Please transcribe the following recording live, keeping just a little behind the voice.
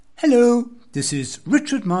Hello, this is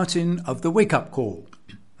Richard Martin of The Wake Up Call,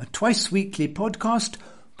 a twice-weekly podcast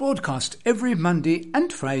broadcast every Monday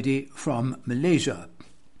and Friday from Malaysia.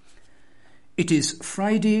 It is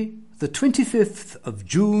Friday, the 25th of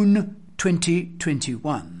June,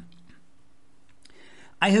 2021.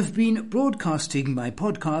 I have been broadcasting my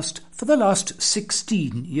podcast for the last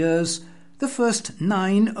 16 years, the first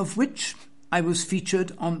 9 of which I was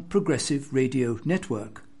featured on Progressive Radio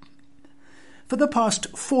Network. For the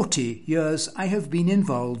past 40 years, I have been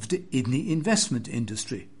involved in the investment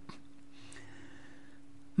industry.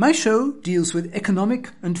 My show deals with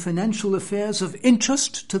economic and financial affairs of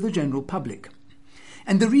interest to the general public.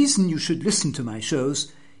 And the reason you should listen to my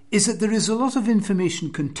shows is that there is a lot of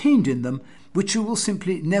information contained in them which you will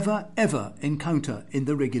simply never ever encounter in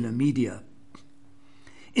the regular media.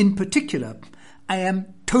 In particular, I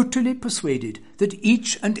am totally persuaded that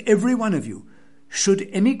each and every one of you should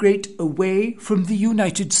emigrate away from the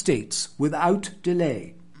United States without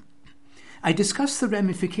delay. I discuss the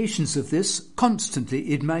ramifications of this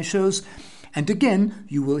constantly in my shows, and again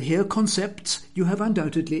you will hear concepts you have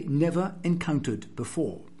undoubtedly never encountered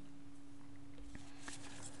before.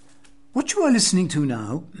 What you are listening to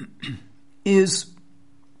now is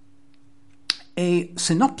a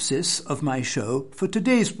synopsis of my show for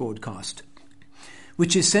today's broadcast,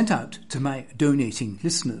 which is sent out to my donating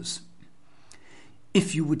listeners.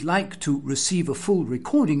 If you would like to receive a full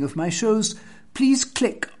recording of my shows, please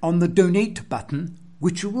click on the donate button,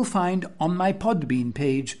 which you will find on my Podbean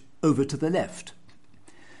page over to the left.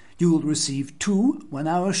 You will receive 2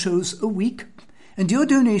 one-hour shows a week, and your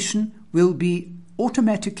donation will be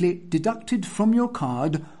automatically deducted from your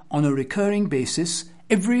card on a recurring basis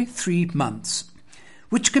every 3 months,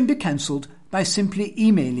 which can be cancelled by simply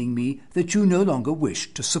emailing me that you no longer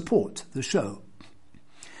wish to support the show.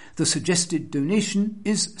 The suggested donation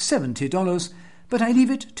is $70, but I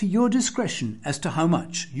leave it to your discretion as to how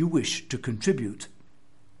much you wish to contribute.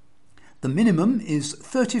 The minimum is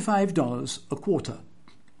 $35 a quarter.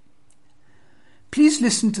 Please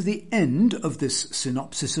listen to the end of this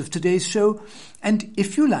synopsis of today's show, and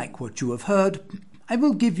if you like what you have heard, I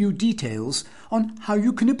will give you details on how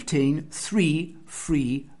you can obtain 3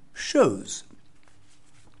 free shows.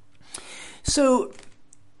 So,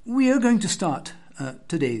 we are going to start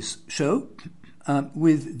today's show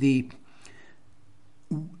with the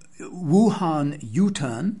Wuhan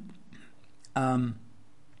U-turn.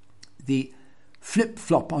 The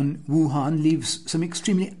flip-flop on Wuhan leaves some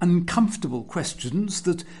extremely uncomfortable questions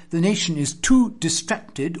that the nation is too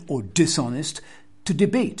distracted or dishonest to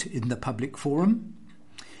debate in the public forum.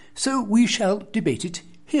 So we shall debate it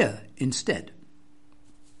here instead.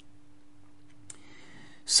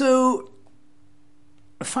 So,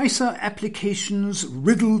 FISA applications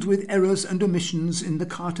riddled with errors and omissions in the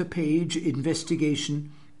Carter Page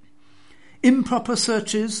investigation, improper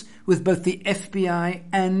searches with both the FBI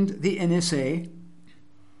and the NSA.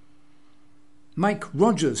 Mike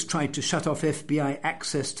Rogers tried to shut off FBI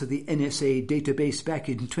access to the NSA database back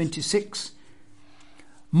in 1926.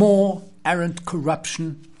 More arrant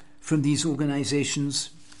corruption from these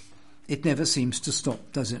organizations. It never seems to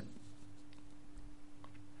stop, does it?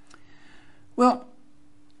 Well,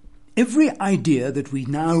 every idea that we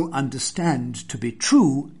now understand to be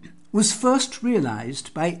true was first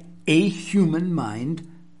realized by a human mind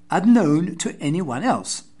unknown to anyone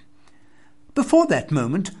else. Before that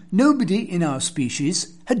moment, nobody in our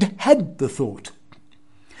species had had the thought.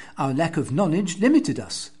 Our lack of knowledge limited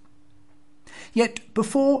us. Yet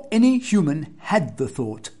before any human had the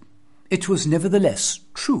thought, it was nevertheless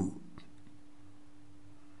true.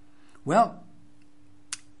 Well,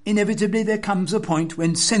 inevitably there comes a point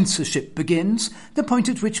when censorship begins, the point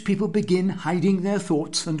at which people begin hiding their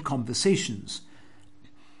thoughts and conversations.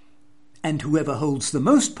 And whoever holds the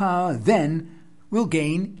most power then will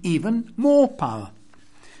gain even more power.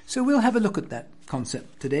 So we'll have a look at that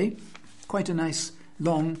concept today. Quite a nice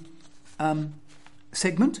long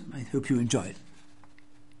segment. I hope you enjoy it.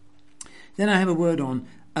 Then I have a word on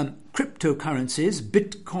cryptocurrencies.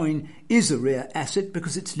 Bitcoin is a rare asset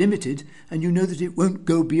because it's limited, and you know that it won't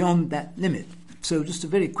go beyond that limit. So just a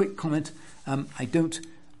very quick comment. I don't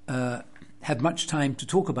have much time to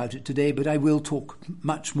talk about it today, but I will talk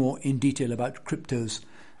much more in detail about cryptos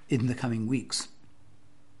in the coming weeks.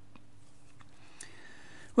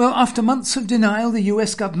 Well, after months of denial, the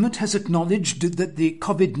US government has acknowledged that the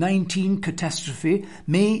COVID-19 catastrophe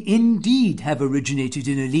may indeed have originated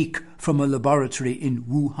in a leak from a laboratory in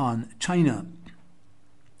Wuhan, China.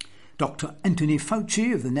 Dr. Anthony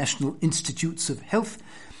Fauci of the National Institutes of Health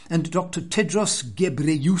and Dr. Tedros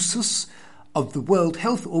Ghebreyesus of the World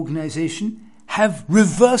Health Organization have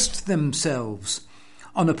reversed themselves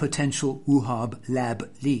on a potential Wuhan lab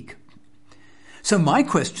leak. So my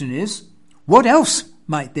question is, what else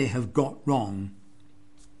might they have got wrong?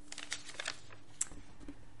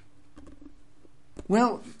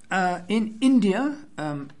 Well, in India,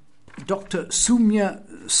 Dr. Soumya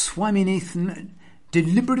Swaminathan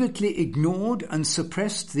deliberately ignored and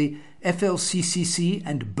suppressed the FLCCC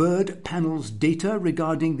and BIRD panel's data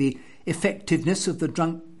regarding the effectiveness of the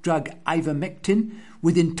drug ivermectin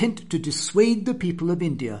with intent to dissuade the people of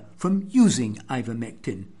India from using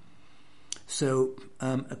ivermectin. So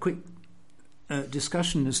a quick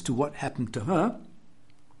discussion as to what happened to her.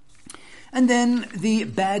 And then the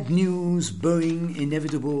bad news Boeing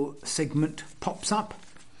inevitable segment pops up.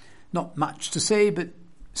 Not much to say, but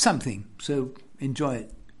something, so enjoy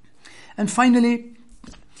it. And finally,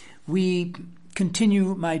 we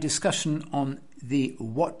continue my discussion on the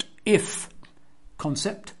what-if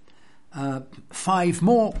concept. 5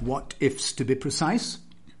 more what-ifs to be precise.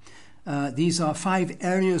 These are 5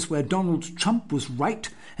 areas where Donald Trump was right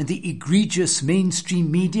and the egregious mainstream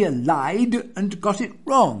media lied and got it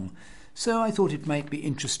wrong. So I thought it might be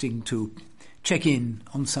interesting to check in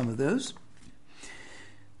on some of those.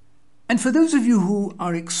 And for those of you who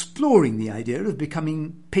are exploring the idea of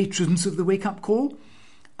becoming patrons of the Wake Up Call,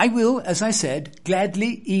 I will, as I said,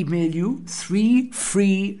 gladly email you 3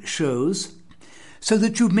 free shows so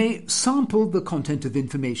that you may sample the content of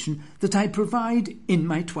information that I provide in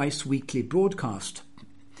my twice-weekly broadcast.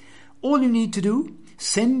 All you need to do,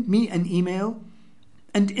 send me an email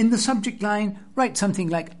and in the subject line write something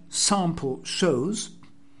like sample shows.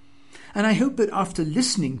 And I hope that after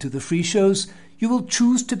listening to the free shows, you will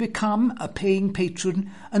choose to become a paying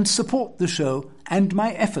patron and support the show and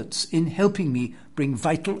my efforts in helping me bring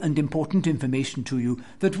vital and important information to you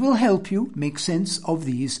that will help you make sense of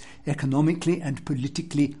these economically and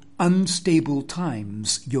politically unstable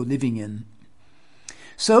times you're living in.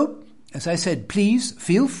 So, as I said, please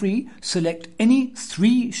feel free, select any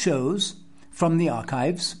 3 shows from the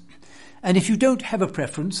archives. And if you don't have a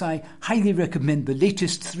preference, I highly recommend the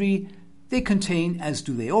latest 3. They contain, as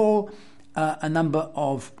do they all, a number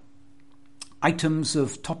of items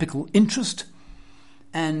of topical interest,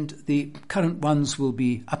 and the current ones will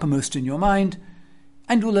be uppermost in your mind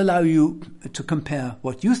and will allow you to compare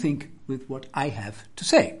what you think with what I have to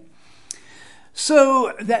say.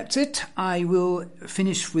 So that's it. I will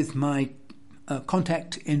finish with my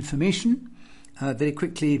contact information. Very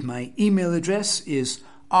quickly, my email address is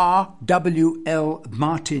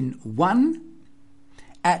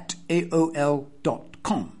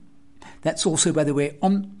rwlmartin1@aol.com. That's also, by the way,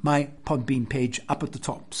 on my Podbean page up at the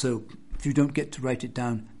top. So if you don't get to write it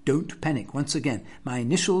down, don't panic. Once again, my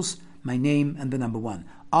initials, my name, and the number 1.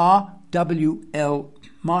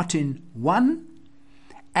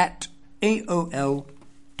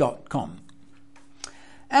 rwlmartin1@aol.com.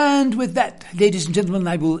 And with that, ladies and gentlemen,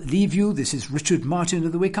 I will leave you. This is Richard Martin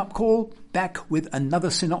of the Wake Up Call, back with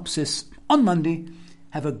another synopsis on Monday.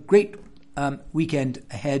 Have a great weekend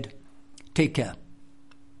ahead. Take care.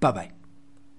 Bye-bye.